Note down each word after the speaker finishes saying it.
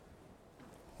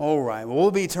All right, well,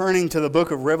 we'll be turning to the book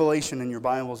of Revelation in your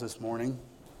Bibles this morning.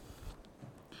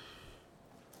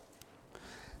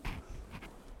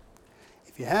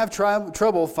 If you have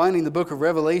trouble finding the book of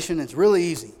Revelation, it's really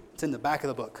easy. It's in the back of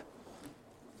the book.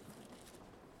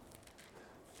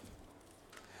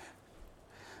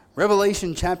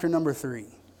 Revelation chapter number 3.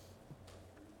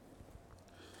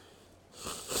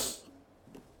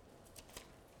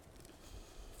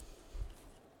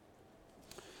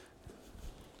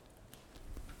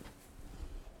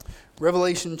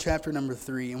 Revelation chapter number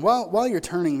 3. And while you're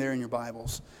turning there in your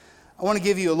Bibles, I want to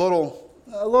give you a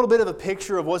little bit of a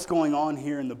picture of what's going on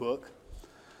here in the book.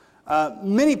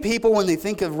 Many people, when they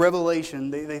think of Revelation,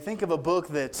 they think of a book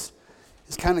that's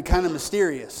kind of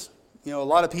mysterious. You know, a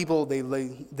lot of people,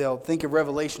 they'll think of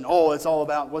Revelation, it's all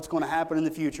about what's going to happen in the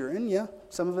future. And yeah,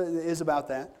 some of it is about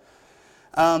that.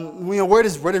 Where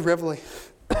does Revelation...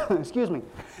 Excuse me.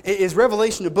 Is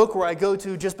Revelation a book where I go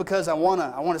to just because I want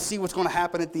to see what's going to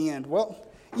happen at the end? Well,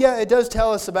 yeah, it does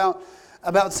tell us about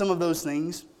some of those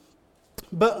things.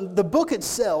 But the book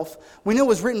itself, we know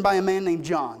was written by a man named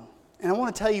John. And I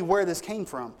want to tell you where this came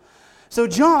from. So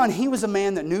John, he was a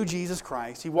man that knew Jesus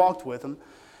Christ. He walked with him.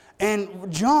 And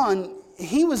John,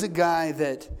 he was a guy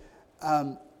that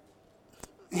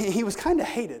he was kind of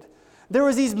hated. There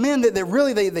was these men that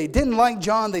really, they didn't like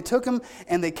John. They took him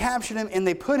and they captured him and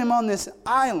they put him on this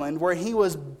island where he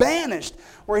was banished,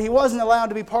 where he wasn't allowed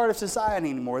to be part of society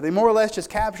anymore. They more or less just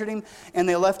captured him and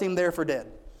they left him there for dead.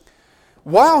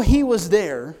 While he was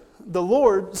there, the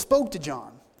Lord spoke to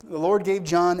John. The Lord gave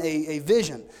John a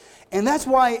vision. And that's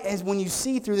why, when you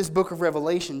see through this book of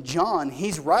Revelation, John,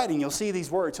 he's writing, you'll see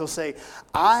these words. He'll say,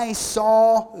 I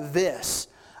saw this.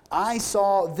 I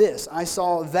saw this, I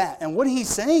saw that. And what he's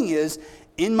saying is,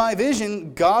 in my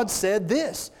vision, God said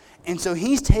this. And so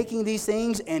he's taking these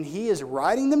things and he is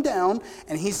writing them down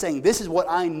and he's saying, this is what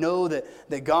I know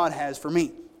that God has for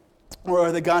me,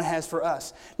 or that God has for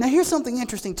us. Now here's something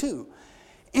interesting too.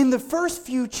 In the first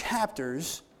few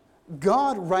chapters,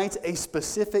 God writes a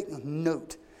specific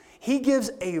note. He gives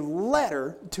a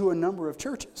letter to a number of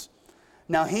churches.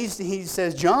 Now, he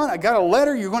says, John, I got a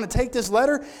letter. You're going to take this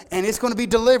letter, and it's going to be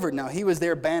delivered. Now, he was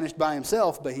there banished by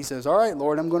himself, but he says, all right,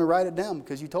 Lord, I'm going to write it down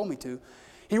because you told me to.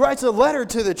 He writes a letter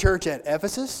to the church at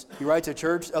Ephesus. He writes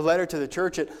a letter to the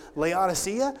church at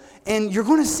Laodicea. And you're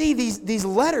going to see these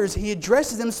letters, he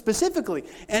addresses them specifically.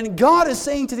 And God is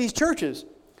saying to these churches,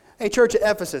 hey, church at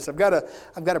Ephesus, I've got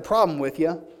a problem with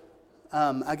you.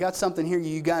 I got something here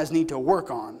you guys need to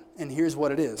work on, and here's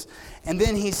what it is. And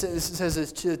then he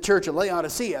says to the church at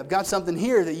Laodicea, I've got something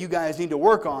here that you guys need to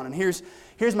work on, and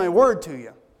here's my word to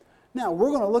you. Now, we're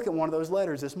going to look at one of those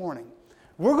letters this morning.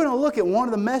 We're going to look at one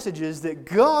of the messages that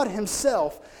God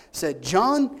himself said,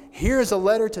 John, here's a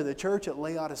letter to the church at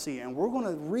Laodicea, and we're going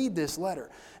to read this letter.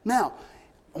 Now,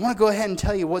 I want to go ahead and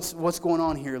tell you what's going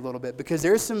on here a little bit, because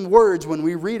there's some words when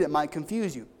we read it might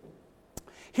confuse you.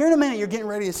 Here in a minute, you're getting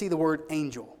ready to see the word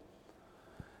angel.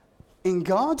 In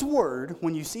God's word,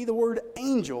 when you see the word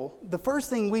angel, the first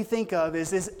thing we think of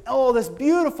is this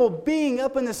beautiful being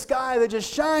up in the sky that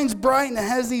just shines bright and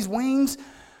has these wings.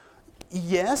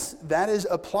 Yes, that is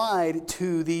applied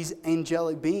to these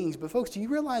angelic beings. But folks, do you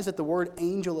realize that the word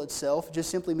angel itself just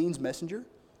simply means messenger?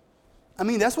 I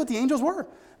mean, that's what the angels were.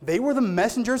 They were the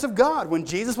messengers of God. When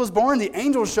Jesus was born, the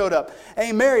angels showed up.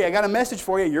 Hey, Mary, I got a message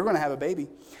for you. You're going to have a baby.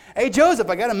 Hey, Joseph,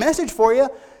 I got a message for you.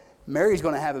 Mary's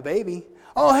going to have a baby.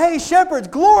 Oh, hey, shepherds,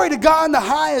 glory to God in the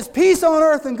highest, peace on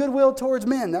earth and goodwill towards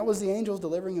men. That was the angels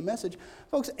delivering a message.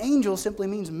 Folks, angel simply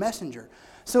means messenger.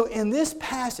 So in this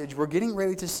passage, we're getting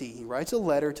ready to see, he writes a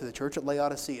letter to the church at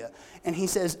Laodicea, and he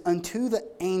says, unto the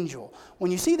angel.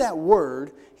 When you see that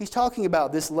word, he's talking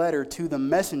about this letter to the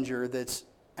messenger that's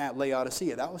at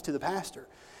Laodicea. That was to the pastor.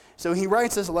 So he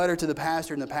writes this letter to the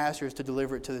pastor, and the pastor is to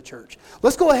deliver it to the church.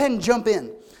 Let's go ahead and jump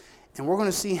in. And we're going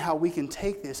to see how we can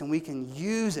take this and we can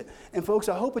use it. And folks,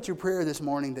 I hope at your prayer this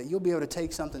morning that you'll be able to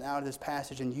take something out of this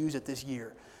passage and use it this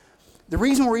year. The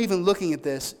reason we're even looking at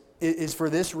this is for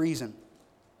this reason.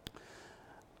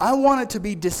 I want it to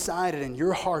be decided in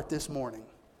your heart this morning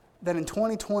that in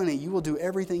 2020 you will do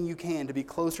everything you can to be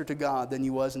closer to God than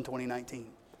you was in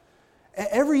 2019.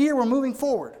 Every year we're moving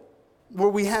forward, where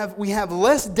we have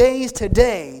less days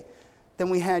today than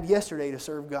we had yesterday to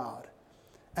serve God.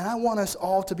 And I want us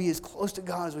all to be as close to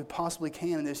God as we possibly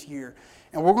can in this year.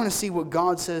 And we're going to see what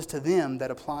God says to them that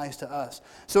applies to us.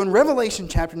 So in Revelation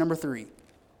chapter number 3,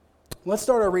 let's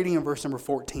start our reading in verse number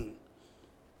 14.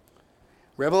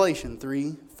 Revelation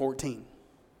 3:14.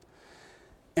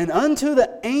 And unto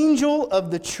the angel of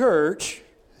the church,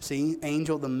 see,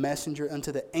 angel, the messenger,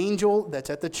 unto the angel that's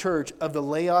at the church of the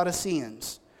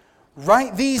Laodiceans,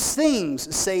 Write these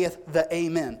things, saith the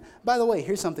Amen. By the way,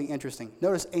 here's something interesting.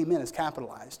 Notice Amen is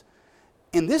capitalized.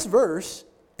 In this verse,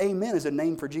 Amen is a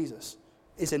name for Jesus.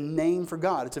 It's a name for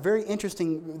God. It's a very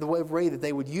interesting the way that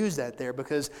they would use that there,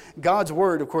 because God's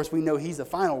word, of course, we know He's the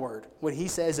final word. What He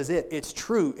says is it. It's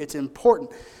true. It's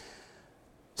important.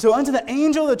 So unto the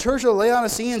angel of the church of the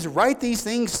Laodiceans, write these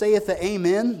things, saith the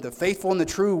Amen, the faithful and the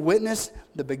true witness,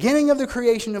 the beginning of the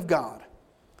creation of God.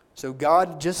 So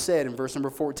God just said in verse number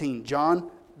 14, John,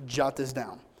 jot this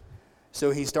down. So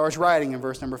he starts writing in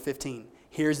verse number 15.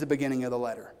 Here's the beginning of the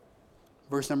letter.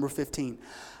 Verse number 15.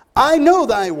 I know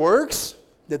thy works,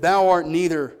 that thou art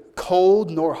neither cold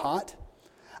nor hot.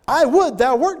 I would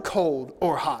thou wert cold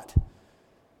or hot.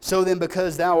 So then,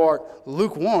 because thou art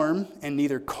lukewarm and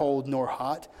neither cold nor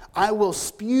hot, I will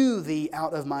spew thee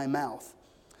out of my mouth.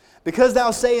 Because thou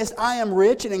sayest, I am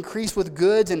rich and increase with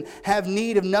goods and have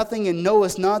need of nothing, and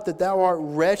knowest not that thou art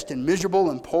wretched and miserable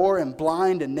and poor and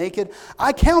blind and naked,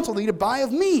 I counsel thee to buy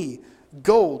of me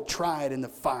gold tried in the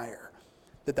fire,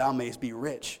 that thou mayest be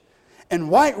rich, and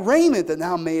white raiment, that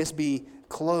thou mayest be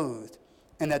clothed,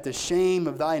 and that the shame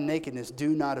of thy nakedness do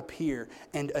not appear,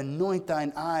 and anoint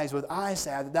thine eyes with eye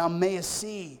salve, that thou mayest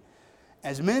see.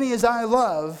 As many as I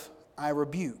love, I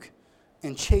rebuke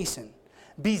and chasten.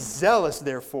 Be zealous,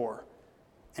 therefore,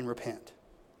 and repent.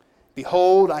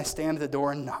 Behold, I stand at the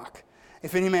door and knock.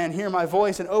 If any man hear my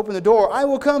voice and open the door, I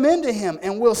will come into him,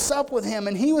 and will sup with him,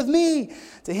 and he with me.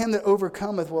 To him that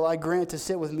overcometh will I grant to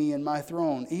sit with me in my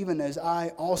throne, even as I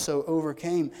also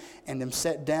overcame, and am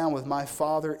set down with my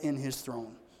Father in his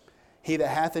throne. He that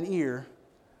hath an ear,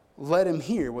 let him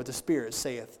hear what the Spirit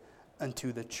saith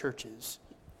unto the churches.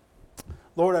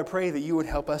 Lord, I pray that you would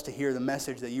help us to hear the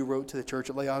message that you wrote to the church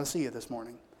at Laodicea this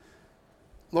morning.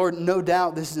 Lord, no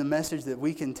doubt this is a message that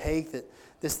we can take, that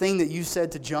this thing that you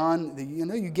said to John, that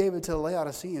you gave it to the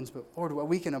Laodiceans, but Lord,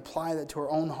 we can apply that to our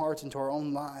own hearts and to our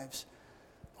own lives.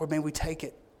 Lord, may we take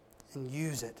it and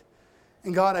use it.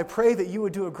 And God, I pray that you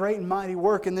would do a great and mighty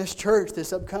work in this church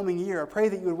this upcoming year. I pray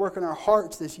that you would work in our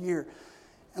hearts this year.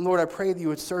 And Lord, I pray that you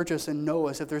would search us and know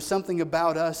us. If there's something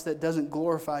about us that doesn't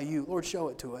glorify you, Lord, show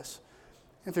it to us.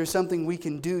 If there's something we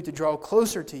can do to draw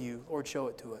closer to you, Lord, show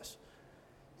it to us.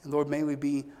 And Lord, may we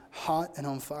be hot and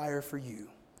on fire for you.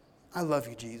 I love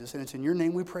you, Jesus, and it's in your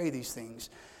name we pray these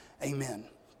things. Amen.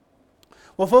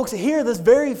 Well, folks, here, this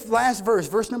very last verse,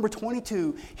 verse number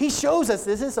 22, he shows us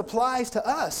this applies to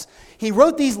us. He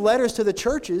wrote these letters to the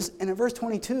churches, and in verse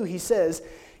 22 he says,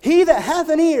 He that hath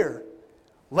an ear,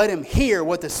 let him hear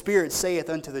what the Spirit saith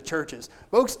unto the churches.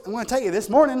 Folks, I'm going to tell you this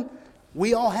morning,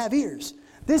 we all have ears.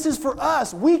 This is for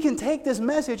us. We can take this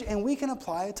message and we can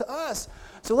apply it to us.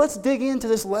 So let's dig into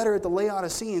this letter at the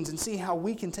Laodiceans and see how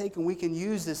we can take and we can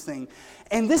use this thing.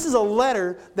 And this is a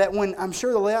letter that when I'm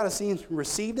sure the Laodiceans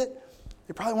received it,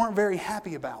 they probably weren't very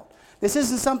happy about. This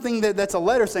isn't something that's a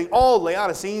letter saying, oh,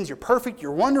 Laodiceans, you're perfect,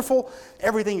 you're wonderful,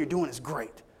 everything you're doing is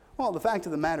great. Well, the fact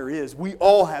of the matter is, we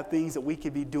all have things that we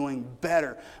could be doing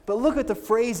better. But look at the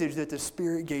phrasage that the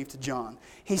Spirit gave to John.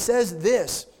 He says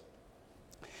this.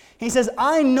 He says,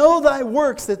 I know thy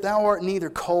works, that thou art neither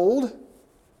cold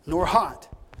nor hot.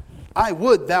 I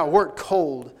would thou wert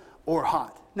cold or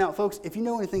hot. Now, folks, if you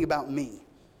know anything about me,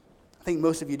 I think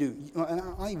most of you do, and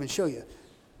I'll even show you,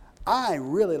 I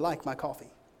really like my coffee.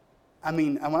 I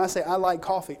mean, when I say I like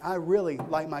coffee, I really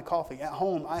like my coffee. At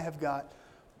home, I have got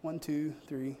 5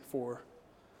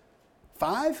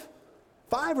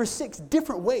 or 6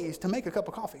 different ways to make a cup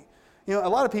of coffee. You know, a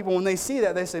lot of people, when they see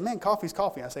that, they say, man, coffee's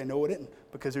coffee. I say, no, it isn't,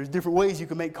 because there's different ways you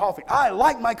can make coffee. I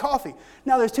like my coffee.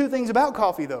 Now, there's 2 things about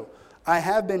coffee, though. I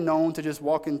have been known to just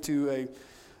walk into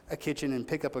a kitchen and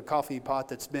pick up a coffee pot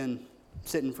that's been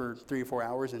sitting for 3 or 4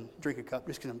 hours and drink a cup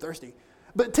just because I'm thirsty.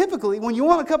 But typically, when you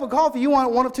want a cup of coffee, you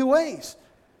want it one of 2 ways.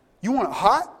 You want it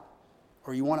hot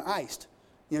or you want it iced.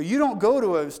 You know, you don't go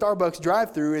to a Starbucks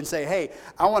drive-thru and say, hey,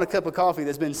 I want a cup of coffee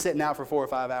that's been sitting out for 4 or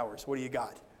 5 hours. What do you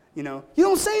got? You know, you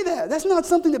don't say that. That's not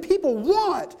something that people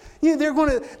want. You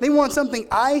know, they want something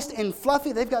iced and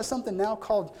fluffy. They've got something now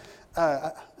called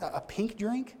a pink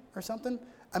drink or something.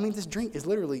 I mean, this drink is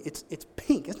literally, it's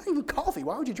pink. It's not even coffee.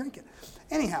 Why would you drink it?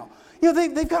 Anyhow, you know,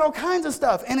 they've got all kinds of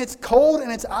stuff, and it's cold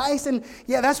and it's iced, and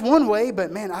yeah, that's one way, but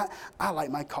man, I like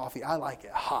my coffee. I like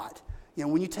it hot. You know,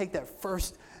 when you take that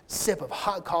first sip of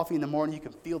hot coffee in the morning, you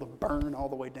can feel the burn all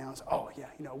the way down. So, oh yeah,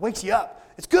 you know, it wakes you up.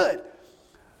 It's good.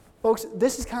 Folks,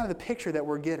 this is kind of the picture that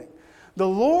we're getting. The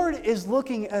Lord is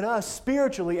looking at us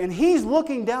spiritually, and He's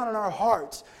looking down in our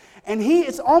hearts. And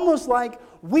it's almost like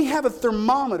we have a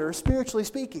thermometer, spiritually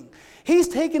speaking. He's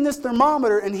taking this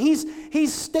thermometer, and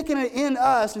He's sticking it in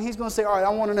us, and He's going to say, all right, I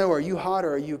want to know, are you hot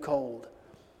or are you cold?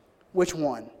 Which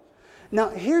one? Now,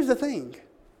 here's the thing.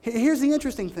 Here's the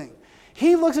interesting thing.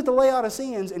 He looks at the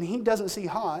Laodiceans and he doesn't see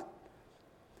hot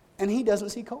and he doesn't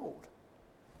see cold.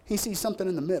 He sees something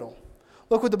in the middle.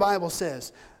 Look what the Bible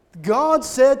says. God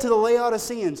said to the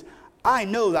Laodiceans, I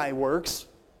know thy works,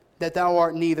 that thou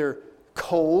art neither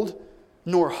cold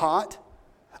nor hot.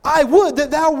 I would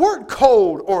that thou wert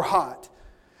cold or hot.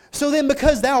 So then,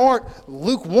 because thou art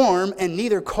lukewarm and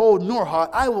neither cold nor hot,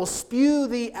 I will spew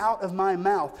thee out of my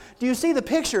mouth. Do you see the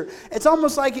picture? It's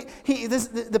almost like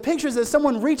the picture is that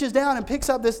someone reaches down and picks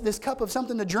up this cup of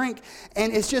something to drink,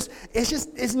 and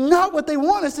it's not what they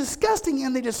want. It's disgusting,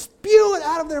 and they just spew it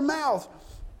out of their mouth.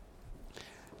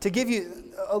 To give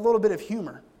you a little bit of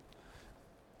humor,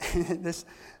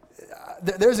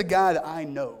 there's a guy that I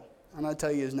know. I'm going to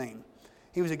tell you his name.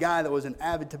 He was a guy that was an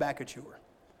avid tobacco chewer.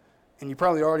 And you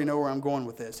probably already know where I'm going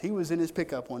with this. He was in his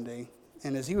pickup one day,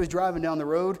 and as he was driving down the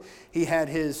road, he had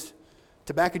his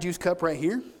tobacco juice cup right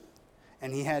here,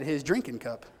 and he had his drinking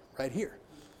cup right here.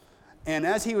 And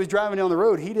as he was driving down the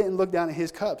road, he didn't look down at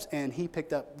his cups, and he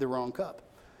picked up the wrong cup.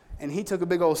 And he took a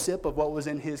big old sip of what was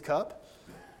in his cup,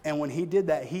 and when he did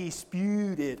that, he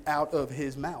spewed it out of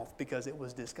his mouth because it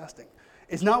was disgusting.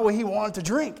 It's not what he wanted to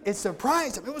drink. It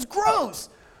surprised him. It was gross.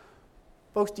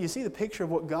 Folks, do you see the picture of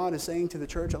what God is saying to the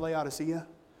church at Laodicea?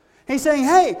 He's saying,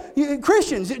 hey, you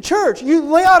Christians, church, you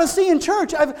Laodicean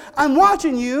church, I'm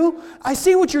watching you. I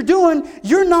see what you're doing.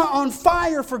 You're not on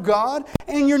fire for God,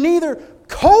 and you're neither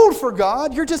cold for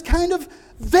God. You're just kind of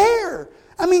there.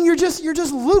 I mean, you're just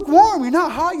lukewarm. You're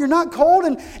not hot. You're not cold.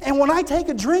 And when I take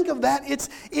a drink of that,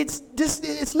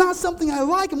 it's not something I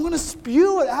like. I'm going to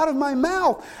spew it out of my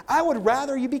mouth. I would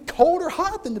rather you be cold or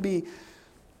hot than to be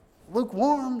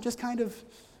lukewarm, just kind of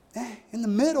in the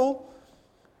middle.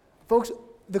 Folks,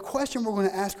 the question we're going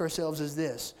to ask ourselves is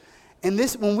this. And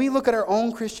this, when we look at our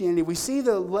own Christianity, we see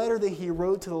the letter that he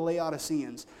wrote to the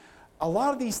Laodiceans. A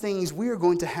lot of these things we are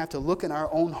going to have to look in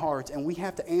our own hearts, and we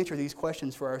have to answer these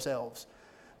questions for ourselves.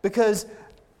 Because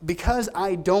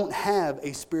I don't have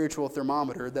a spiritual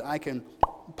thermometer that I can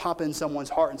pop in someone's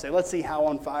heart and say, let's see how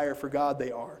on fire for God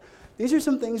they are. These are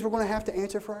some things we're going to have to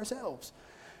answer for ourselves.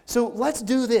 So let's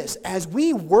do this. As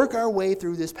we work our way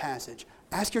through this passage,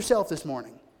 ask yourself this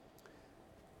morning,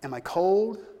 am I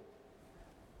cold?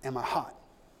 Am I hot?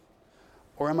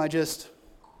 Or am I just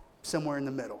somewhere in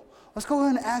the middle? Let's go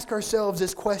ahead and ask ourselves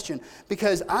this question,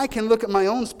 because I can look at my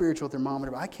own spiritual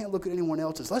thermometer, but I can't look at anyone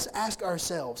else's. Let's ask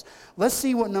ourselves. Let's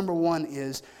see what number one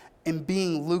is in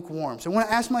being lukewarm. So I want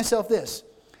to ask myself this.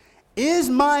 Is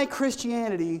my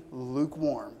Christianity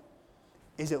lukewarm?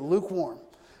 Is it lukewarm?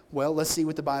 Well, let's see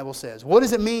what the Bible says. What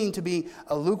does it mean to be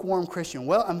a lukewarm Christian?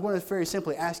 Well, I'm going to very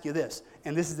simply ask you this,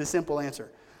 and this is the simple answer.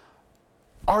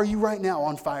 Are you right now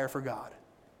on fire for God?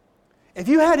 If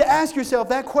you had to ask yourself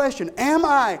that question, am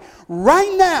I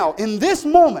right now in this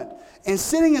moment and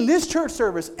sitting in this church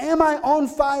service, am I on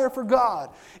fire for God?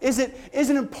 Is it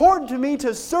important to me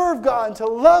to serve God and to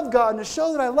love God and to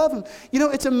show that I love Him? You know,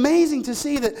 it's amazing to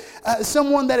see that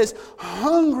someone that is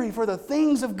hungry for the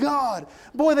things of God,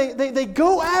 boy, they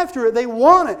go after it. They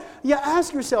want it. You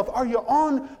ask yourself, are you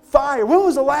on fire? When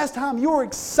was the last time you were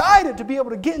excited to be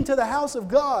able to get into the house of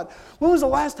God? When was the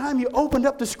last time you opened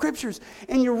up the Scriptures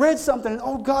and you read something and,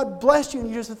 oh, God bless you, and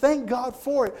you just thank God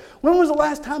for it? When was the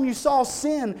last time you saw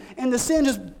sin and the sin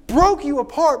just broke you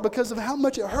apart because of how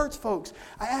much it hurts, folks?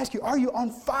 I ask you, are you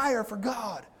on fire for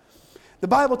God? The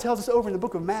Bible tells us over in the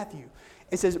book of Matthew,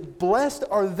 it says, blessed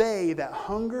are they that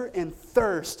hunger and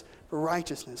thirst for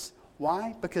righteousness.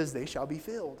 Why? Because they shall be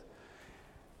filled.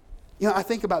 You know, I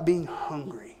think about being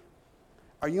hungry.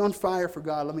 Are you on fire for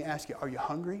God? Let me ask you, are you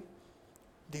hungry?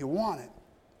 Do you want it?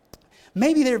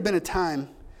 Maybe there have been a time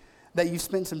that you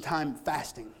spent some time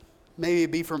fasting. Maybe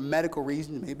it be for medical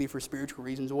reasons, maybe it be for spiritual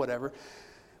reasons, or whatever.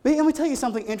 But let me tell you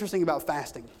something interesting about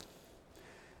fasting.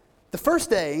 The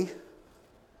first day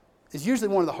is usually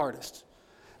one of the hardest.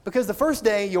 Because the first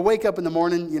day, you'll wake up in the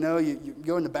morning, you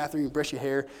go in the bathroom, you brush your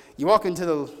hair, you walk into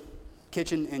the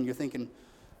kitchen, and you're thinking,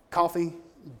 coffee,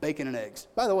 bacon, and eggs.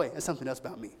 By the way, that's something else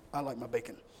about me. I like my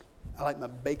bacon. I like my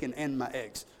bacon and my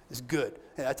eggs. It's good.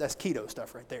 That's keto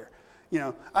stuff right there.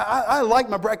 I like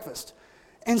my breakfast.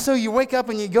 And so you wake up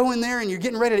and you go in there and you're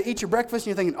getting ready to eat your breakfast and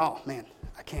you're thinking, oh, man,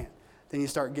 I can't. Then you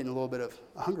start getting a little bit of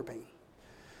a hunger pain.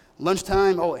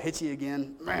 Lunchtime, it hits you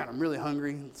again. Man, I'm really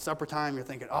hungry. Supper time, you're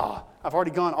thinking, I've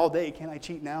already gone all day. Can I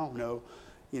cheat now?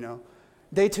 No.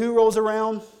 Day 2 rolls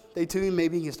around. Day 2,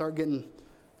 maybe you can start getting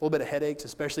a little bit of headaches,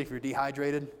 especially if you're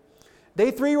dehydrated.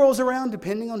 Day 3 rolls around,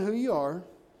 depending on who you are.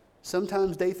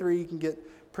 Sometimes day 3 can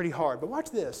get pretty hard. But watch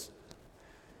this.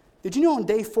 Did you know on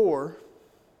day 4,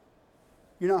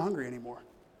 you're not hungry anymore?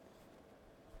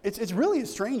 It's really a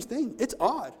strange thing. It's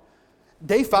odd.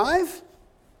 Day 5,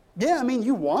 yeah, I mean,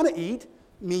 you want to eat.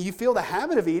 I mean, you feel the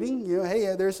habit of eating. You know, hey,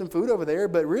 yeah, there's some food over there,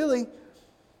 but really,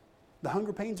 the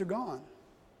hunger pains are gone.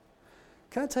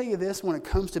 Can I tell you this when it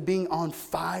comes to being on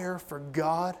fire for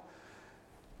God?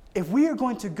 If we are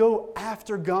going to go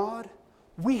after God,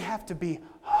 we have to be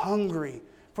hungry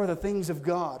for the things of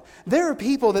God. There are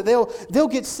people that they'll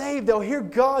get saved, they'll hear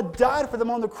God died for them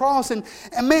on the cross, and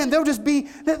man, they'll just be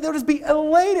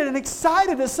elated and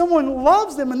excited that someone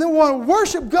loves them and they'll want to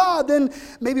worship God. Then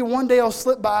maybe one day will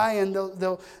slip by and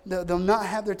they'll not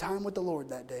have their time with the Lord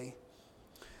that day.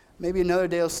 Maybe another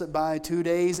day will slip by, 2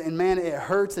 days, and man, it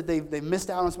hurts that they've missed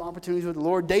out on some opportunities with the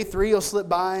Lord. Day 3 will slip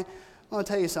by. I want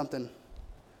to tell you something.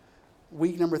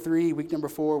 Week number 3, week number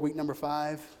 4, week number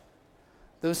 5,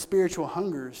 those spiritual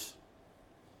hungers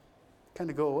kind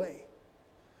of go away.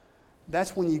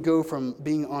 That's when you go from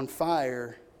being on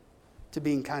fire to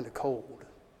being kind of cold.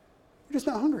 You're just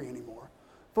not hungry anymore.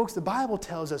 Folks, the Bible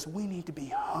tells us we need to be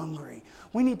hungry.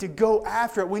 We need to go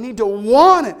after it. We need to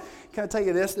want it. Can I tell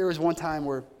you this? There was one time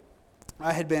where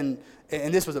I had been,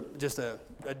 and this was just a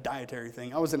dietary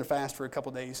thing. I was in a fast for a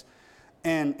couple days,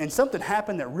 and something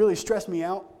happened that really stressed me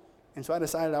out. And so I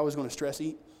decided I was going to stress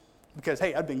eat because,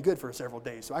 hey, I'd been good for several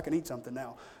days, so I can eat something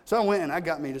now. So I went and I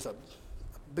got me just a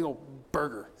big old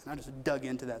burger, and I just dug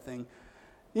into that thing.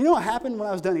 You know what happened when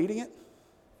I was done eating it?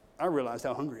 I realized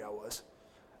how hungry I was.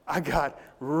 I got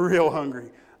real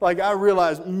hungry. Like I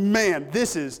realized, man,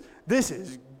 this is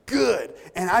good.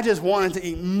 And I just wanted to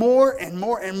eat more and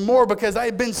more and more because I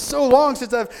had been so long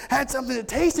since I've had something that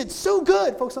tasted so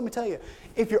good. Folks, let me tell you,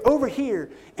 if you're over here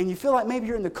and you feel like maybe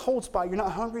you're in the cold spot, you're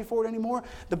not hungry for it anymore,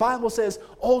 the Bible says,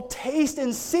 oh, taste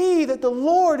and see that the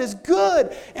Lord is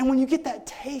good. And when you get that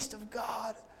taste of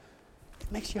God, it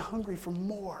makes you hungry for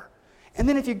more. And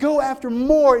then if you go after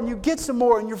more and you get some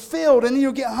more and you're filled, and then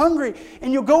you'll get hungry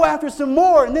and you'll go after some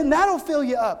more, and then that'll fill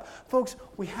you up. Folks,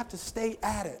 we have to stay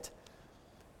at it.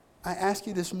 I ask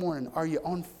you this morning, are you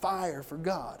on fire for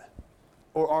God?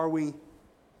 Or are we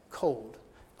cold?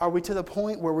 Are we to the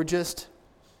point where we're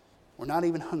not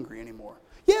even hungry anymore?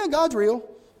 Yeah, God's real.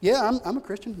 Yeah, I'm a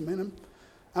Christian. Man,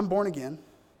 I'm born again.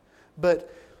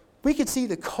 But we could see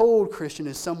the cold Christian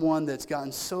as someone that's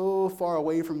gotten so far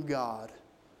away from God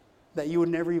that you would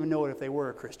never even know it if they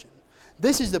were a Christian.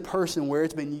 This is the person where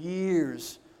it's been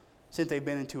years since they've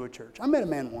been into a church. I met a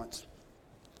man once.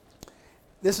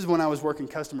 This is when I was working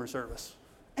customer service.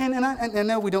 And I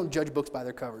know we don't judge books by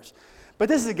their covers. But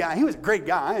this is a guy, he was a great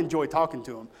guy. I enjoyed talking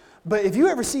to him. But if you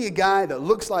ever see a guy that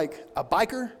looks like a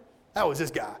biker, that was this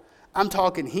guy. I'm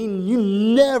talking, you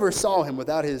never saw him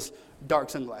without his dark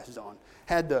sunglasses on.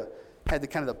 Had the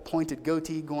kind of the pointed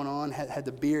goatee going on, had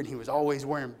the beard. He was always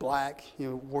wearing black,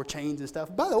 wore chains and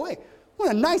stuff. By the way, one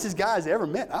of the nicest guys I ever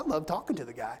met. I loved talking to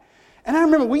the guy. And I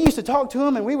remember we used to talk to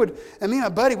him, and me and my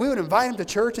buddy, we would invite him to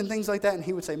church and things like that, and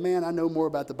he would say, man, I know more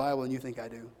about the Bible than you think I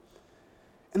do.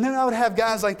 And then I would have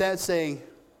guys like that say,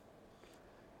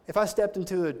 if I stepped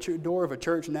into the door of a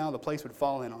church now, the place would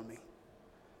fall in on me.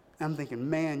 And I'm thinking,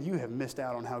 man, you have missed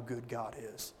out on how good God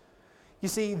is. You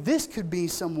see, this could be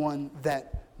someone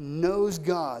that knows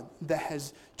God, that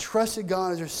has trusted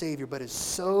God as their Savior, but is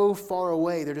so far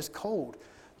away, they're just cold.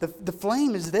 The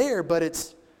flame is there, but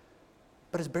it's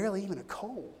barely even a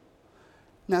coal.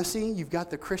 Now see, you've got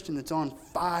the Christian that's on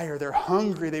fire. They're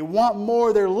hungry. They want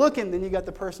more. They're looking. Then you got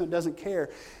the person that doesn't care.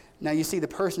 Now you see the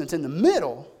person that's in the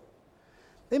middle.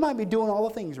 They might be doing all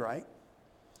the things right.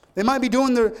 They might be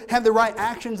have the right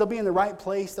actions. They'll be in the right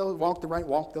place. They'll walk the right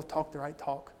walk. They'll talk the right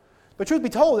talk. But truth be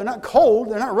told, they're not cold.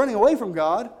 They're not running away from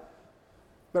God.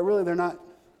 But really, they're not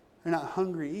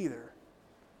hungry either.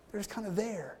 They're just kind of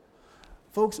there.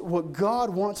 Folks, what God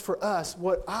wants for us,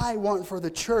 what I want for the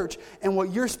church, and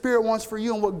what your spirit wants for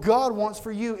you, and what God wants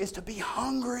for you is to be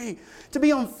hungry, to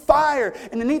be on fire.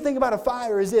 And the neat thing about a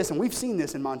fire is this, and we've seen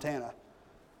this in Montana.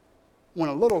 When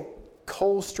a little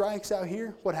coal strikes out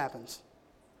here, what happens?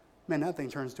 Man, that thing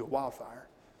turns to a wildfire.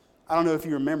 I don't know if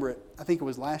you remember it. I think it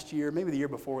was last year, maybe the year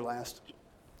before last.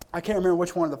 I can't remember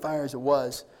which one of the fires it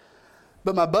was.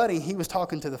 But my buddy, he was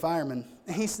talking to the fireman,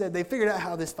 and he said they figured out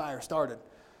how this fire started.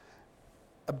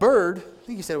 A bird, I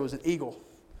think he said it was an eagle,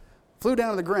 flew down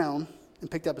to the ground and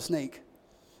picked up a snake.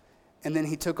 And then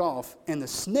he took off, and the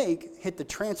snake hit the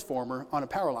transformer on a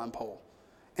power line pole.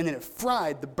 And then it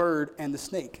fried the bird and the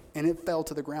snake, and it fell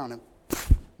to the ground and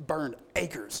burned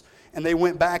acres. And they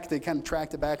went back, they kind of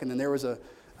tracked it back, and then there was a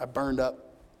burned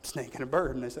up snake and a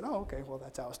bird. And they said, oh, okay, well,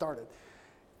 that's how it started.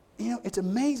 It's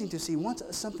amazing to see once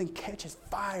something catches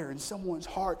fire in someone's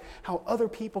heart, how other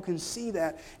people can see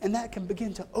that, and that can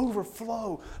begin to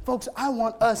overflow. Folks, I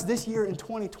want us this year in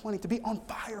 2020 to be on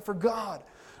fire for God.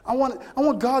 I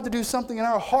want God to do something in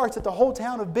our hearts that the whole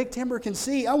town of Big Timber can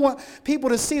see. I want people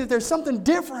to see that there's something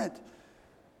different.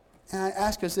 And I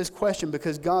ask us this question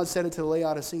because God said it to the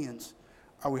Laodiceans.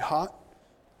 Are we hot?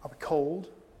 Are we cold?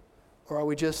 Or are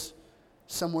we just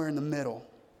somewhere in the middle?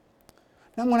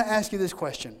 Now I'm going to ask you this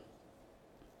question.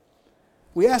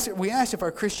 We asked if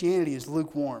our Christianity is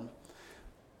lukewarm.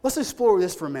 Let's explore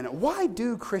this for a minute. Why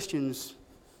do Christians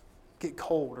get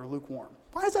cold or lukewarm?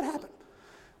 Why does that happen?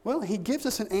 Well, he gives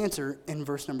us an answer in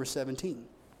verse number 17.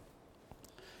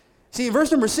 See, in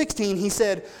verse number 16, he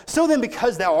said, "So then,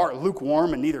 because thou art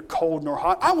lukewarm and neither cold nor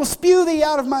hot, I will spew thee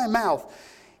out of my mouth."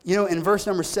 In verse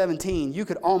number 17, you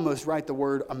could almost write the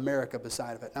word America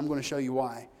beside of it. I'm going to show you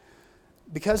why.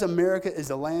 Because America is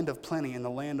the land of plenty and the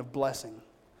land of blessing.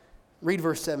 Read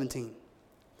verse 17.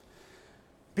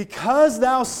 "Because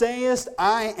thou sayest,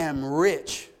 I am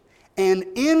rich, and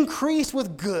increase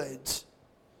with goods,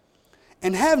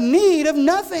 and have need of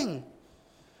nothing,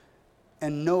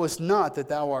 and knowest not that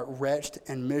thou art wretched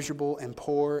and miserable and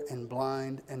poor and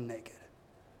blind and naked."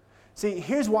 See,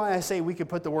 here's why I say we could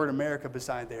put the word America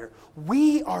beside there.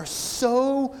 We are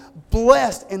so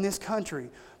blessed in this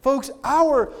country. Folks,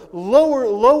 our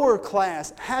lower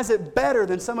class has it better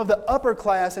than some of the upper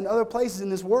class in other places in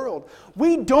this world.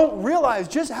 We don't realize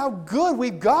just how good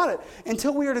we've got it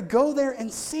until we are to go there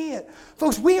and see it.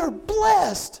 Folks, we are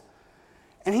blessed.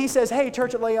 And he says, hey,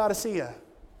 church at Laodicea,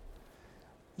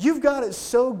 you've got it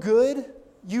so good,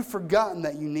 you've forgotten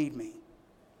that you need me.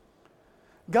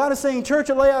 God is saying, church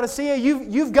at Laodicea,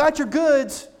 you've got your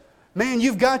goods. Man,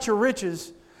 you've got your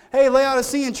riches. Hey,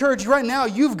 Laodicean church, right now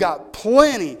you've got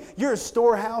plenty. Your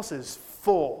storehouse is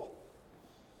full.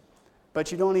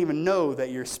 But you don't even know that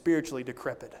you're spiritually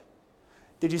decrepit.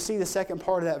 Did you see the second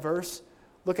part of that verse?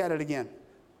 Look at it again.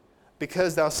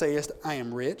 "Because thou sayest, I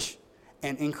am rich,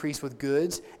 and increase with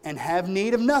goods, and have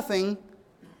need of nothing."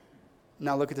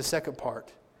 Now look at the second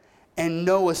part. "And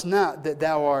knowest not that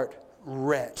thou art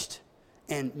wretched,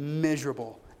 and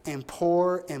miserable, and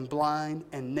poor, and blind,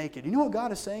 and naked." You know what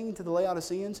God is saying to the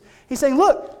Laodiceans? He's saying,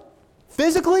 look,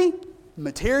 physically,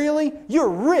 materially, you're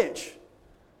rich.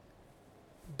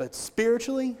 But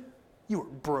spiritually, you are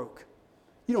broke.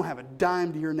 You don't have a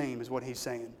dime to your name, is what he's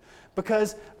saying.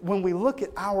 Because when we look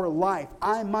at our life,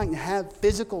 I might have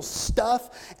physical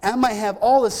stuff, I might have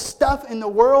all the stuff in the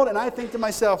world, and I think to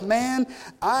myself, man,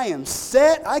 I am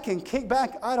set, I can kick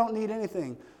back, I don't need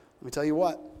anything. Let me tell you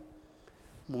what.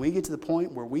 When we get to the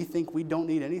point where we think we don't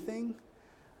need anything,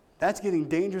 that's getting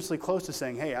dangerously close to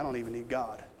saying, hey, I don't even need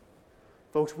God.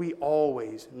 Folks, we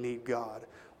always need God.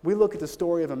 We look at the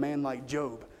story of a man like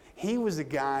Job. He was a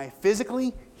guy,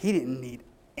 physically, he didn't need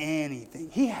anything.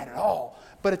 He had it all.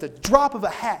 But at the drop of a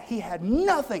hat, he had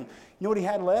nothing. You know what he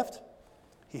had left?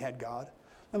 He had God.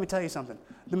 Let me tell you something.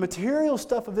 The material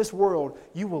stuff of this world,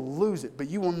 you will lose it, but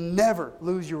you will never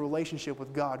lose your relationship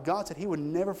with God. God said He would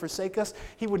never forsake us.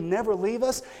 He would never leave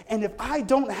us. And if I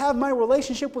don't have my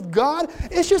relationship with God,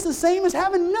 it's just the same as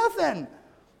having nothing.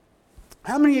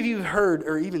 How many of you have heard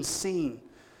or even seen?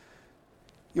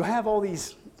 You'll have all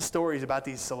these stories about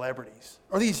these celebrities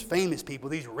or these famous people,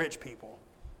 these rich people.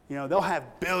 They'll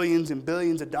have billions and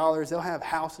billions of dollars. They'll have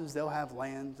houses. They'll have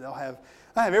land. They'll have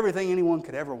everything anyone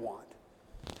could ever want.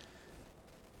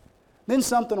 Then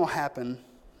something will happen,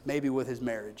 maybe with his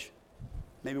marriage,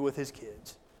 maybe with his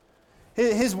kids.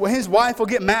 His wife will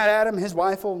get mad at him. His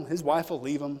wife will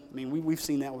leave him. I mean, we've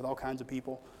seen that with all kinds of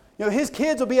people. His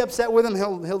kids will be upset with him.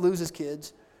 He'll lose his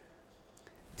kids.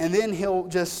 And then he'll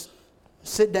just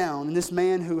sit down. And this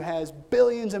man who has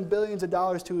billions and billions of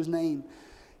dollars to his name,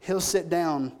 he'll sit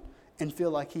down and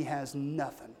feel like he has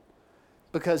nothing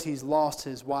because he's lost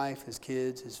his wife, his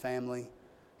kids, his family.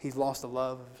 He's lost the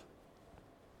love.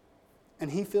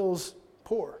 And he feels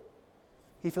poor.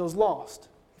 He feels lost.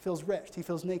 He feels wretched. He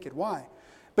feels naked. Why?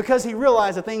 Because he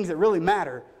realized the things that really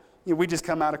matter. We just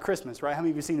come out of Christmas, right? How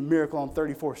many of you seen A Miracle on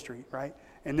 34th Street, right?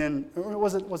 And then,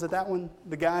 was it that one?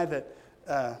 The guy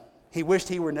that he wished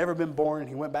he were never been born, and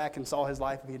he went back and saw his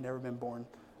life if he had never been born.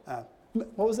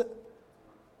 What was it?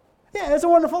 Yeah, It's a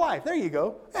Wonderful Life. There you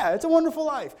go. Yeah, It's a Wonderful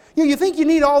Life. You think you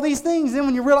need all these things, then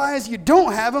when you realize you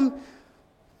don't have them,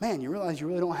 man, you realize you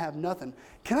really don't have nothing.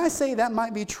 Can I say that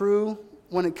might be true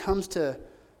when it comes to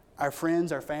our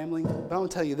friends, our family? But I want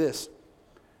to tell you this.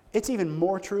 It's even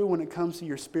more true when it comes to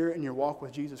your spirit and your walk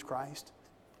with Jesus Christ.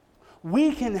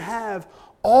 We can have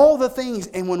all the things,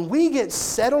 and when we get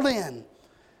settled in,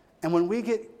 and when we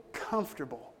get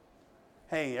comfortable,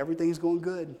 hey, everything's going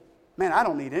good. Man, I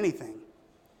don't need anything.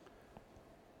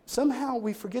 Somehow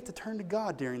we forget to turn to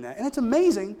God during that. And it's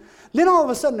amazing. Then all of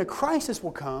a sudden a crisis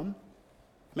will come.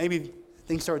 Maybe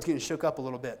things start getting shook up a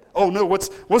little bit. Oh no, what's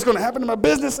going to happen to my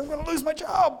business? I'm going to lose my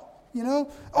job. You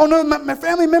know? Oh no, my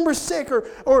family member's sick. Or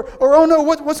oh no,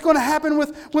 what's going to happen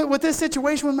with this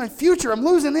situation with my future? I'm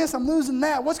losing this, I'm losing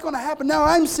that. What's going to happen now?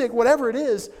 I'm sick, whatever it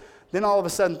is. Then all of a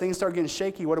sudden things start getting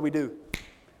shaky. What do?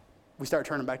 We start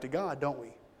turning back to God, don't we?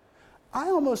 I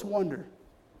almost wonder.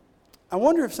 I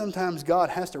wonder if sometimes God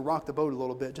has to rock the boat a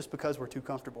little bit just because we're too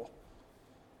comfortable.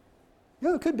 You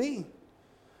know, it could be.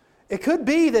 It could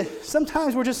be that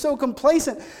sometimes we're just so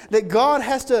complacent that God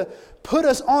has to put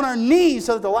us on our knees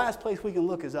so that the last place we can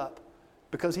look is up,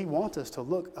 because He wants us to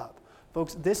look up.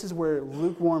 Folks, this is where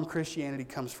lukewarm Christianity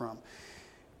comes from.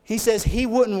 He says He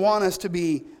wouldn't want us to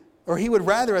be, or He would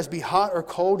rather us be hot or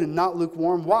cold and not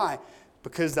lukewarm. Why?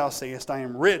 Because thou sayest, I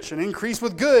am rich and increase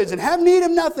with goods and have need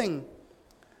of nothing.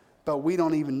 But we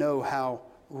don't even know how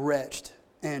wretched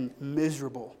and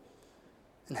miserable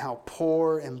and how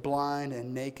poor and blind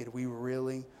and naked we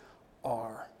really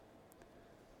are.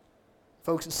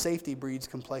 Folks, safety breeds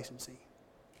complacency.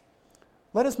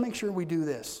 Let us make sure we do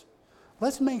this.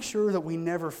 Let's make sure that we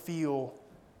never feel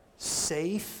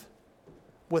safe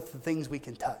with the things we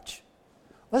can touch.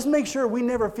 Let's make sure we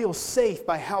never feel safe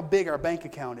by how big our bank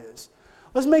account is.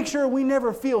 Let's make sure we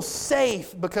never feel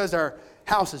safe because our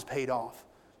house is paid off.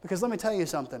 Because let me tell you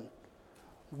something.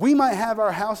 We might have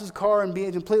our houses, car, and be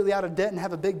completely out of debt and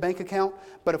have a big bank account,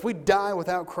 but if we die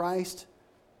without Christ,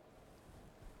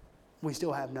 we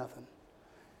still have nothing.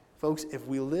 Folks, if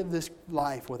we live this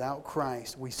life without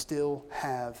Christ, we still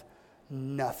have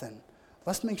nothing.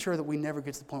 Let's make sure that we never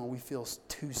get to the point where we feel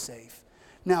too safe.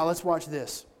 Now, let's watch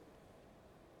this.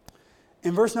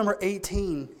 In verse number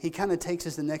 18, he kind of takes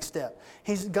us the next step.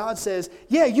 God says,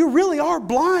 yeah, you really are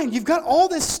blind. You've got all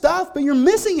this stuff, but you're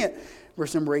missing it.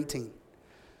 Verse number 18.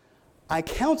 I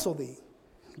counsel thee.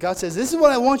 God says, this is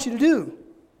what I want you to do.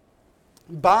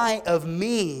 Buy of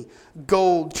me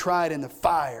gold tried in the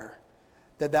fire,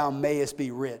 that thou mayest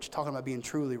be rich. Talking about being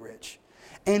truly rich.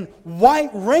 And white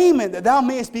raiment, that thou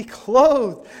mayest be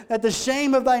clothed, that the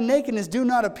shame of thy nakedness do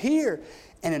not appear.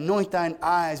 And anoint thine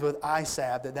eyes with eye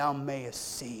salve, that thou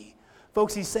mayest see.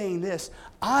 Folks, he's saying this.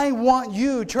 I want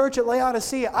you, church at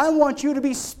Laodicea, I want you to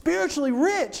be spiritually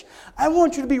rich. I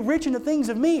want you to be rich in the things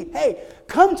of me. Hey,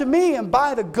 come to me and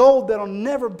buy the gold that'll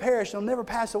never perish, that'll never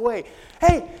pass away.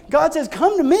 Hey, God says,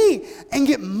 come to me and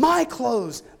get my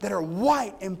clothes that are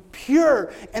white and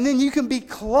pure, and then you can be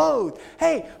clothed.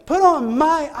 Hey, put on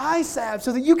my eye salve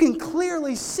so that you can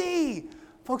clearly see.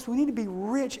 Folks, we need to be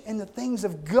rich in the things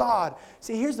of God.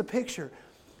 See, here's the picture.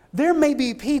 There may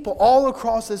be people all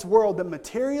across this world that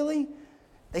materially,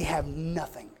 they have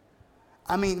nothing.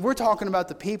 I mean, we're talking about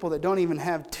the people that don't even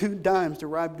have 2 dimes to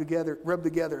rub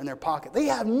together in their pocket. They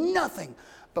have nothing.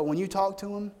 But when you talk to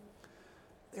them,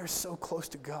 they're so close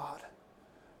to God.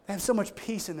 They have so much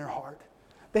peace in their heart.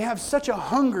 They have such a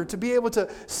hunger to be able to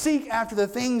seek after the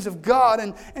things of God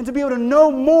and to be able to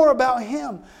know more about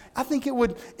Him. I think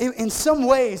in some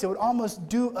ways, it would almost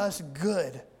do us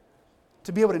good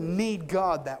to be able to need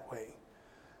God that way.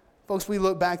 Folks, we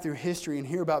look back through history and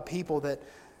hear about people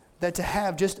that to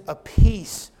have just a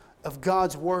piece of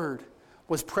God's Word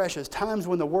was precious. Times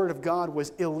when the Word of God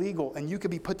was illegal and you could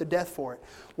be put to death for it.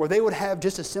 Where they would have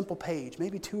just a simple page,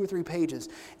 maybe 2 or 3 pages,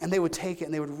 and they would take it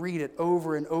and they would read it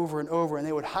over and over and over, and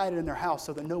they would hide it in their house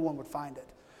so that no one would find it.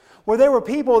 Where there were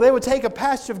people, they would take a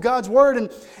passage of God's Word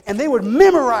and they would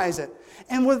memorize it.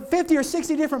 And with 50 or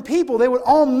 60 different people, they would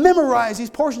all memorize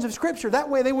these portions of Scripture. That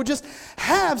way they would just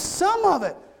have some of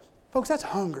it. Folks, that's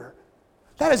hunger.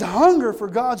 That is hunger for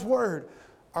God's Word.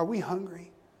 Are we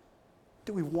hungry?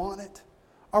 Do we want it?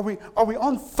 Are we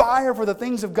on fire for the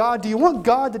things of God? Do you want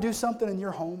God to do something in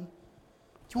your home?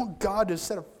 Do you want God to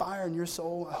set a fire in your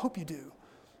soul? I hope you do.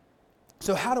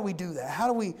 So how do we do that? How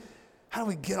do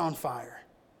we get on fire?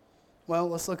 Well,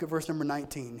 let's look at verse number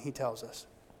 19. He tells us.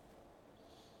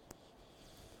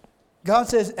 God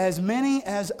says, as many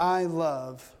as I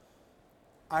love,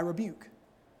 I rebuke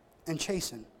and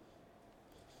chasten.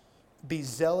 Be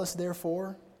zealous,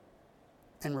 therefore,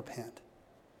 and repent.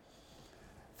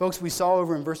 Folks, we saw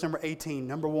over in verse number 18,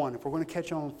 number 1, if we're going to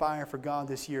catch on fire for God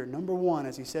this year, number 1,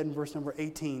 as he said in verse number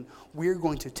 18, we're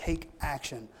going to take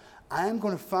action. I am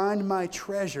going to find my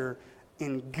treasure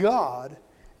in God,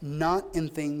 not in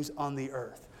things on the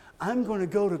earth. I'm going to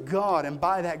go to God and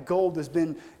buy that gold that's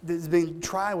been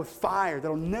tried with fire,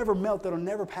 that'll never melt, that'll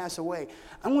never pass away.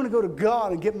 I'm going to go to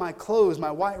God and get my clothes, my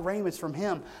white raiments from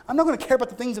Him. I'm not going to care about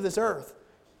the things of this earth.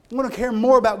 I'm going to care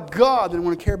more about God than I'm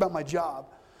going to care about my job.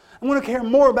 I'm going to care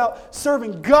more about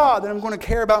serving God than I'm going to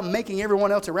care about making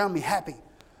everyone else around me happy.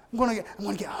 I'm going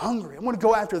to get hungry. I'm going to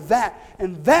go after that,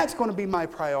 and that's going to be my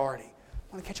priority.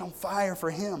 I'm going to catch on fire for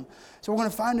Him. So we're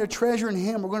going to find our treasure in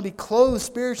Him. We're going to be clothed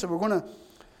spiritually. We're going to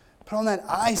put on that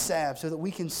eye salve so that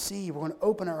we can see. We're going to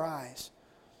open our eyes.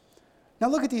 Now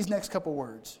look at these next couple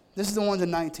words. This is the ones in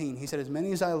 19. He said, as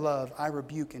many as I love, I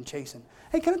rebuke and chasten.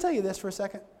 Hey, can I tell you this for a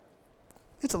second?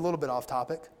 It's a little bit off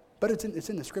topic, but it's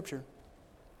in the Scripture.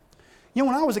 You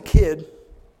know, when I was a kid,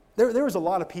 there was a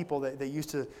lot of people that used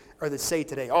to, or that say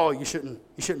today, oh, you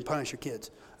shouldn't punish your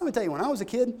kids. Let me tell you, when I was a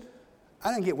kid,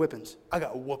 I didn't get whippings. I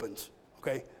got whoopings,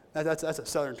 okay? That's a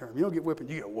Southern term. You don't get whippings,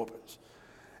 you get whoopings.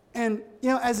 And, you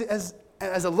know, as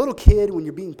a little kid, when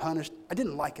you're being punished, I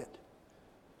didn't like it.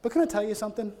 But can I tell you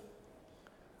something?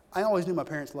 I always knew my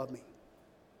parents loved me.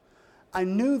 I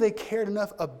knew they cared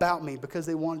enough about me because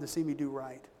they wanted to see me do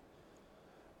right.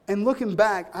 And looking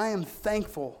back, I am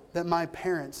thankful that my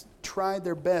parents tried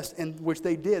their best, and which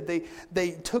they did.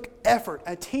 They took effort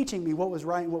at teaching me what was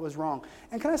right and what was wrong.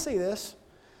 And can I say this?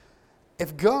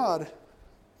 If God,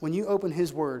 when you open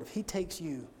His Word, if He takes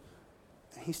you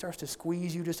and He starts to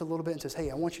squeeze you just a little bit and says, hey,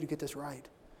 I want you to get this right.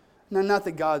 Now, not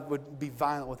that God would be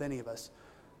violent with any of us.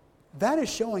 That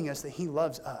is showing us that He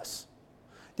loves us.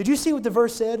 Did you see what the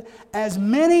verse said? As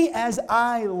many as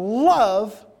I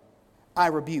love, I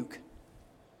rebuke.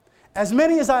 As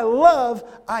many as I love,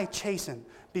 I chasten.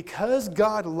 Because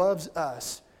God loves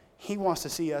us, He wants to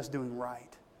see us doing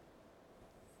right.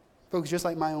 Folks, just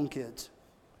like my own kids.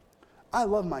 I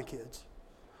love my kids.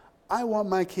 I want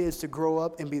my kids to grow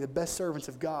up and be the best servants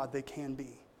of God they can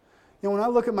be. You know, when I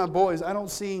look at my boys, I don't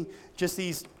see just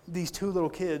these two little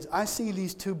kids. I see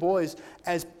these two boys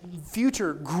as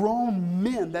future grown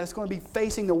men that's going to be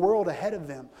facing the world ahead of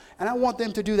them. And I want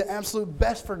them to do the absolute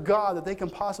best for God that they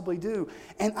can possibly do.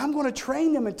 And I'm going to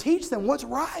train them and teach them what's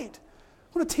right.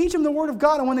 I'm going to teach them the Word of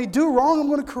God. And when they do wrong, I'm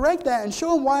going to correct that and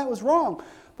show them why it was wrong.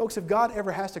 Folks, if God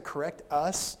ever has to correct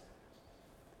us,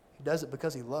 He does it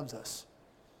because He loves us.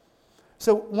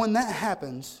 So when that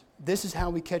happens, this is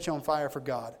how we catch on fire for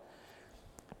God.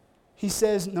 He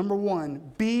says, number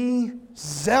one, be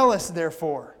zealous,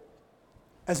 therefore.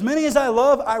 As many as I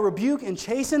love, I rebuke and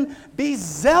chasten. Be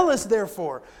zealous,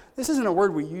 therefore. This isn't a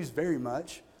word we use very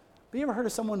much. But you ever heard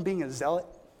of someone being a zealot?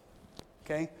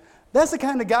 Okay? That's the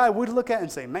kind of guy we'd look at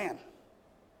and say, man,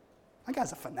 that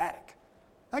guy's a fanatic.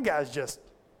 That guy's just,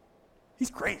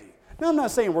 he's crazy. Now, I'm not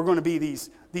saying we're going to be these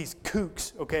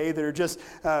kooks, okay, that are just,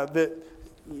 that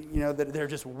they're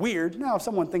just weird. Now, if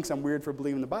someone thinks I'm weird for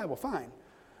believing the Bible, fine.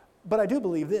 But I do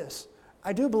believe this.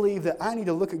 I do believe that I need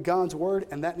to look at God's Word,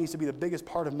 and that needs to be the biggest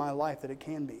part of my life that it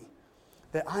can be.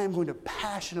 That I am going to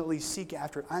passionately seek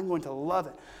after it. I'm going to love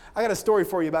it. I got a story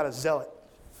for you about a zealot.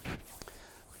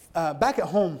 Back at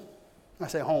home, I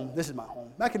say home, this is my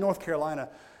home. Back in North Carolina,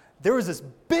 there was this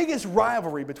biggest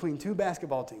rivalry between two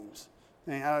basketball teams.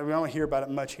 And we don't hear about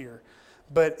it much here.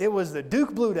 But it was the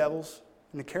Duke Blue Devils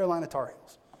and the Carolina Tar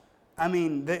Heels. I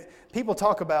mean, people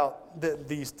talk about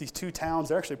these two towns.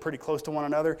 They're actually pretty close to one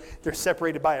another. They're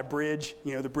separated by a bridge.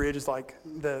 You know, the bridge is like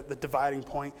the dividing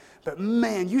point. But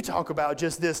man, you talk about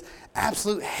just this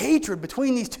absolute hatred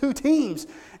between these two teams.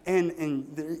 And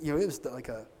you know, it was like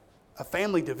a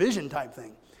family division type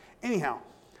thing. Anyhow,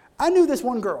 I knew this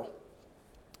one girl.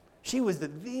 She was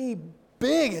the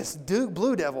biggest Duke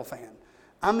Blue Devil fan.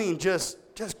 I mean, just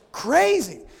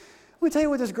crazy. Let me tell you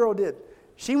what this girl did.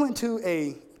 She went to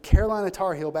a Carolina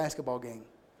Tar Heel basketball game.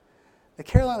 The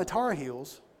Carolina Tar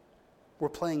Heels were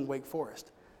playing Wake Forest.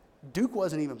 Duke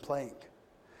wasn't even playing.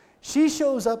 She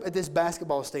shows up at this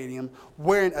basketball stadium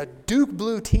wearing a Duke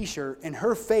Blue t-shirt, and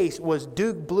her face was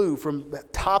Duke Blue from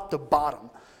top to bottom.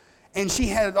 And she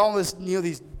had all this, you know,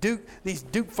 these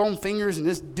Duke foam fingers and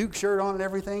this Duke shirt on and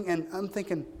everything. And I'm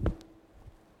thinking,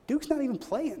 Duke's not even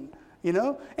playing, you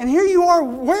know? And here you are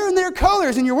wearing their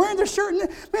colors, and you're wearing their shirt, and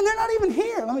man, they're not even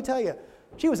here. Let me tell you.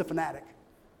 She was a fanatic.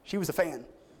 She was a fan.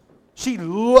 She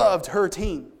loved her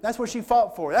team. That's what she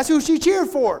fought for. That's who she cheered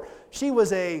for. She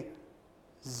was a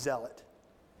zealot.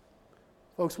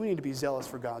 Folks, we need to be zealous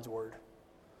for God's Word.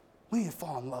 We need to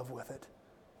fall in love with it.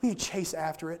 We need to chase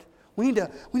after it. We need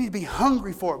to be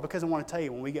hungry for it, because I want to tell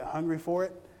you, when we get hungry for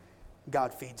it,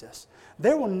 God feeds us.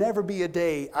 There will never be a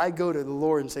day I go to the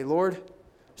Lord and say, Lord,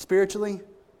 spiritually,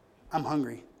 I'm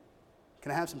hungry.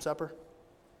 Can I have some supper?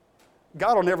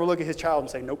 God will never look at His child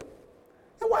and say, nope.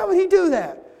 And why would He do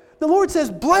that? The Lord says,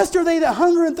 blessed are they that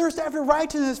hunger and thirst after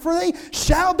righteousness, for they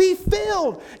shall be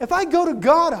filled. If I go to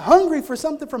God hungry for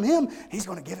something from Him, He's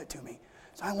going to give it to me.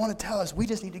 So I want to tell us, we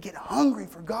just need to get hungry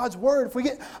for God's Word. If we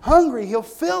get hungry, He'll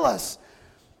fill us.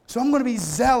 So I'm going to be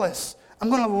zealous. I'm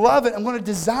going to love it. I'm going to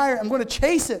desire it. I'm going to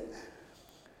chase it.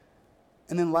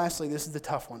 And then lastly, this is the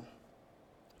tough one.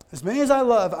 As many as I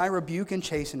love, I rebuke and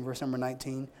chasten, verse number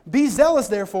 19. Be zealous,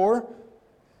 therefore,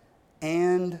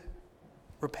 and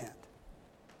repent.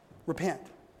 Repent.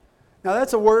 Now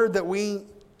that's a word that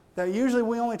usually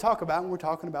we only talk about when we're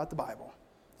talking about the Bible.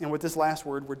 And with this last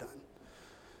word, we're done.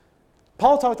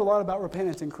 Paul talked a lot about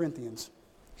repentance in Corinthians.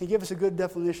 He gave us a good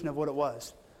definition of what it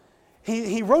was.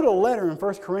 He wrote a letter in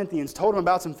 1 Corinthians, told them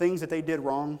about some things that they did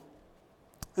wrong.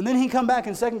 And then he come back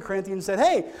in 2 Corinthians and said,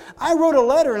 hey, I wrote a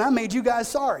letter and I made you guys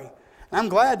sorry. And I'm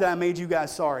glad that I made you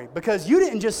guys sorry, because you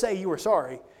didn't just say you were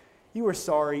sorry. You were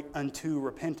sorry unto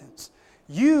repentance.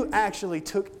 You actually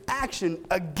took action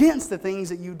against the things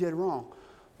that you did wrong.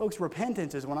 Folks,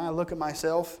 repentance is when I look at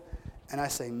myself and I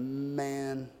say,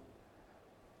 man,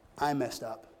 I messed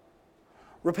up.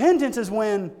 Repentance is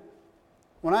when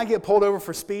I get pulled over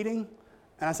for speeding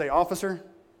and I say, officer,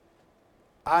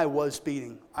 I was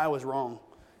speeding. I was wrong.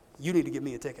 You need to give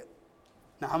me a ticket.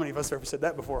 Now, how many of us have ever said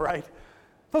that before, right?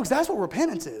 Folks, that's what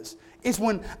repentance is. It's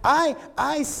when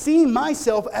I see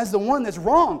myself as the one that's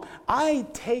wrong. I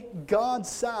take God's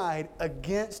side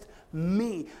against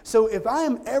me. So if I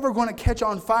am ever going to catch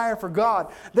on fire for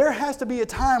God, there has to be a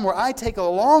time where I take a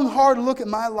long, hard look at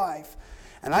my life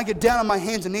and I get down on my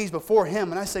hands and knees before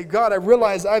Him and I say, God, I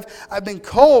realize I've been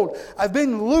cold. I've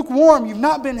been lukewarm. You've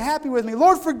not been happy with me.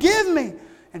 Lord, forgive me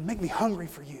and make me hungry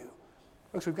for You.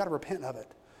 Folks, we've got to repent of it.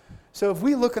 So if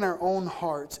we look in our own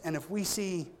hearts and if we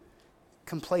see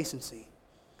complacency,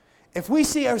 if we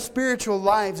see our spiritual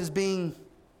lives as being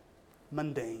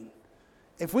mundane,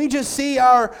 if we just see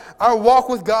our walk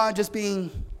with God just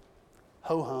being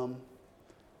ho-hum,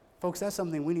 folks, that's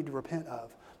something we need to repent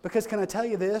of. Because can I tell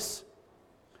you this?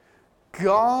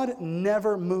 God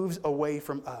never moves away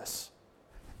from us.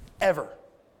 Ever.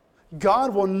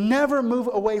 God will never move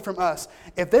away from us.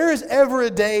 If there is ever a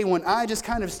day when I just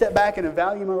kind of step back and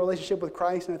evaluate my relationship with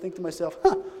Christ and I think to myself,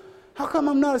 how come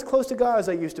I'm not as close to God as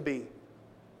I used to be?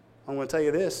 I'm going to tell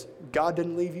you this, God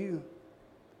didn't leave you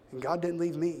and God didn't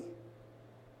leave me.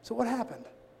 So what happened?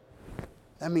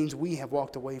 That means we have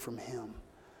walked away from Him,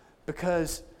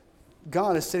 because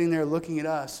God is sitting there looking at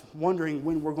us, wondering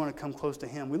when we're going to come close to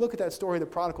Him. We look at that story of the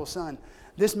prodigal son.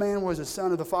 This man was a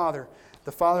son of the father.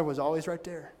 The father was always right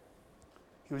there.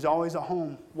 He was always at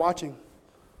home, watching,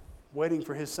 waiting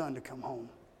for his son to come home.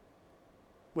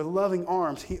 With loving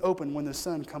arms, He opened when the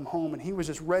son come home, and He was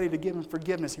just ready to give him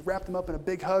forgiveness. He wrapped him up in a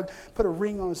big hug, put a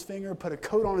ring on his finger, put a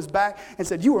coat on his back, and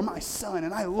said, you are my son,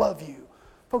 and I love you.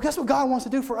 Folks, that's what God wants to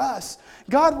do for us.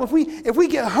 God, if we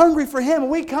get hungry for Him and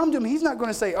we come to Him, He's not going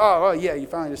to say, oh yeah, you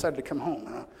finally decided to come home.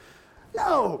 Huh?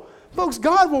 No. Folks,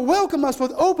 God will welcome us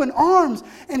with open arms,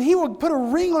 and He will put a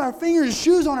ring on our fingers,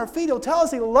 shoes on our feet. He'll tell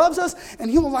us He loves us,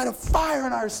 and He will light a fire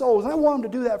in our souls. And I want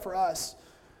Him to do that for us.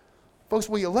 Folks,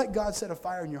 will you let God set a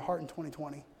fire in your heart in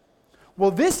 2020?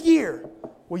 Well, this year,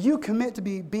 will you commit to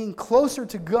being closer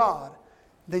to God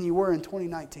than you were in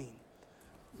 2019?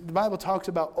 The Bible talks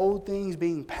about old things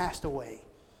being passed away.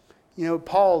 You know,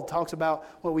 Paul talks about,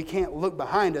 well, we can't look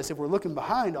behind us. If we're looking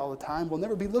behind all the time, we'll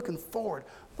never be looking forward.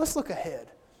 Let's look ahead.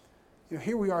 You know,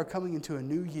 here we are coming into a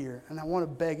new year, and I want to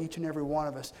beg each and every one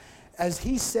of us, as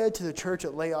He said to the church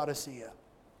at Laodicea,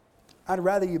 I'd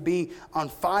rather you be on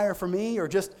fire for me, or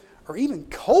even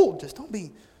cold. Just don't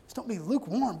be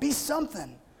lukewarm. Be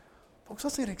something. Folks,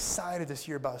 let's get excited this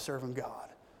year about serving God.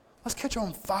 Let's catch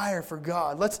on fire for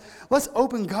God. Let's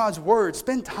open God's Word.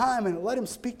 Spend time and let Him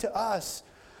speak to us.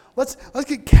 Let's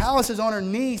get calluses on our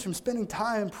knees from spending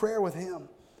time in prayer with Him.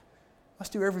 Let's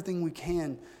do everything we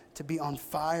can to be on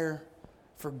fire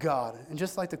for God. And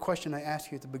just like the question I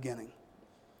asked you at the beginning,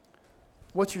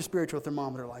 what's your spiritual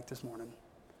thermometer like this morning?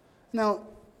 Now,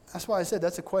 that's why I said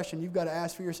that's a question you've got to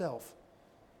ask for yourself.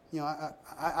 You know,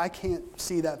 I can't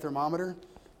see that thermometer.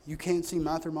 You can't see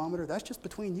my thermometer. That's just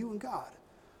between you and God.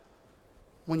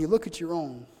 When you look at your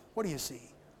own, what do you see?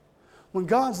 When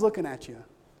God's looking at you,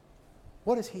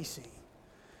 what does He see?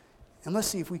 And let's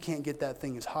see if we can't get that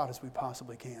thing as hot as we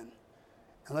possibly can.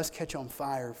 And let's catch on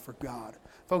fire for God.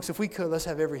 Folks, if we could, let's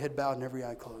have every head bowed and every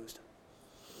eye closed.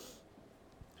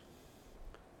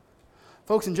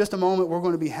 Folks, in just a moment, we're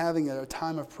going to be having a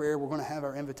time of prayer. We're going to have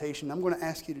our invitation. I'm going to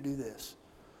ask you to do this.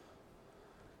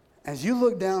 As you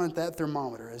look down at that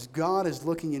thermometer, as God is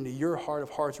looking into your heart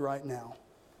of hearts right now,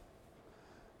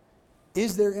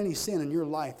 is there any sin in your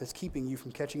life that's keeping you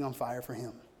from catching on fire for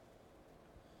Him?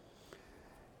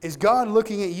 Is God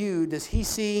looking at you? Does He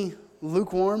see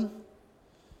lukewarm?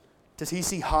 Does He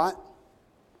see hot?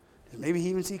 Does maybe He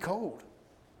even see cold?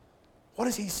 What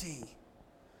does He see?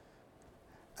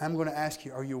 I'm going to ask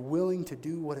you, are you willing to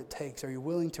do what it takes? Are you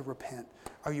willing to repent?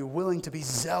 Are you willing to be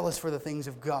zealous for the things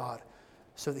of God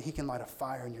so that He can light a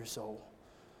fire in your soul?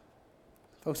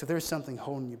 Folks, if there's something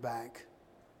holding you back,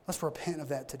 let's repent of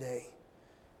that today.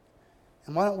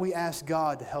 And why don't we ask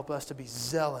God to help us to be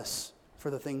zealous for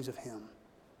the things of Him?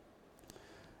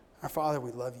 Our Father,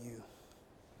 we love you.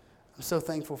 I'm so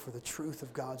thankful for the truth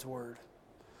of God's Word.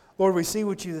 Lord, we see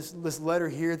what this letter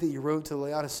here that you wrote to the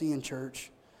Laodicean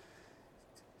church.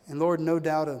 And Lord, no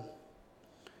doubt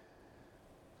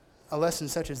a lesson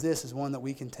such as this is one that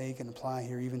we can take and apply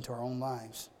here even to our own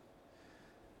lives.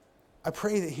 I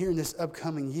pray that here in this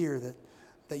upcoming year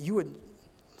that you would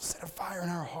set a fire in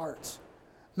our hearts.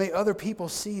 May other people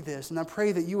see this. And I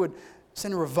pray that you would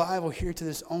send a revival here to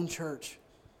this own church.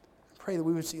 I pray that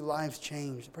we would see lives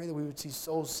changed. I pray that we would see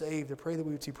souls saved. I pray that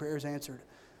we would see prayers answered.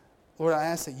 Lord, I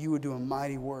ask that you would do a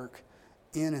mighty work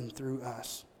in and through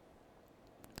us.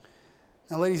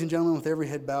 Now, ladies and gentlemen, with every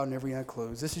head bowed and every eye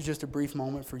closed, this is just a brief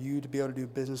moment for you to be able to do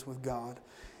business with God.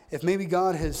 If maybe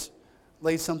God has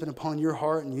laid something upon your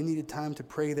heart and you needed time to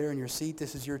pray there in your seat,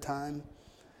 this is your time.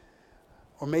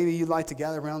 Or maybe you'd like to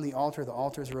gather around the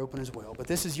altars are open as well. But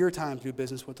this is your time to do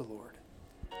business with the Lord.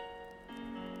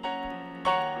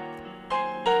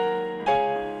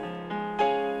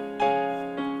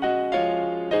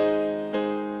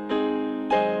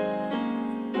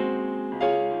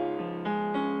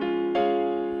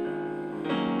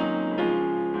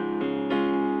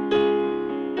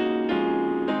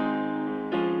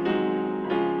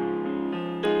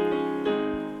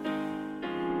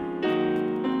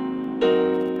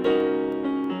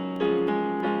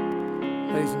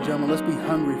 Ladies and gentlemen, let's be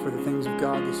hungry for the things of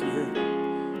God this year.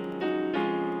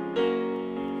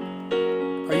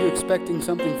 Are you expecting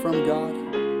something from God?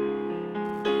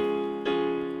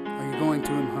 Are you going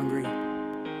to Him hungry?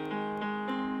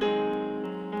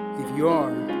 If you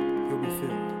are, you'll be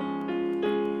filled.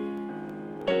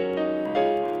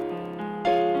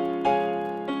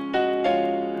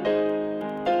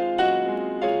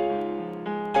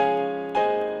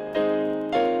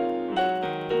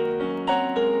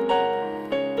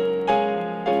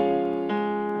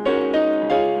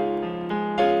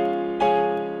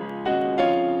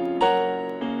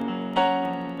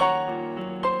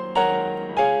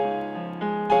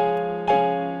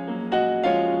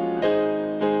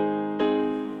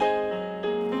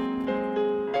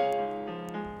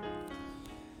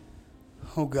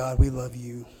 Oh God, we love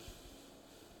you.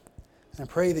 And I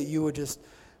pray that you would just,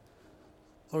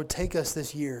 Lord, take us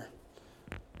this year.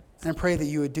 And I pray that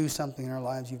you would do something in our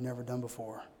lives you've never done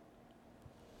before.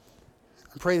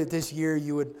 I pray that this year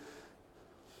you would,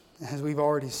 as we've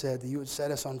already said, that you would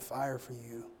set us on fire for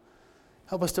you.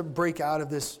 Help us to break out of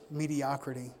this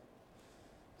mediocrity.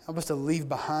 Help us to leave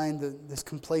behind this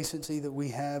complacency that we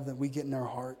have, that we get in our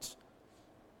hearts.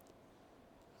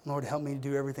 Lord, help me to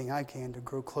do everything I can to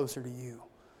grow closer to you.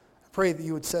 I pray that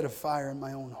you would set a fire in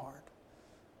my own heart.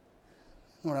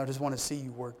 Lord, I just want to see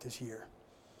you work this year.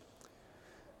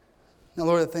 Now,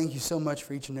 Lord, I thank you so much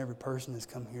for each and every person that's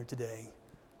come here today.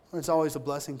 Lord, it's always a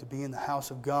blessing to be in the house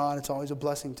of God. It's always a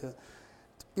blessing to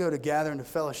be able to gather and to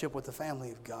fellowship with the family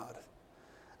of God.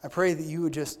 I pray that you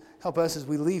would just help us as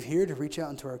we leave here to reach out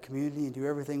into our community and do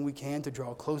everything we can to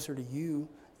draw closer to you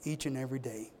each and every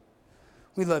day.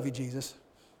 We love you, Jesus.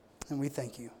 And we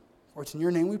thank you. For it's in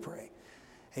your name we pray.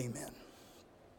 Amen.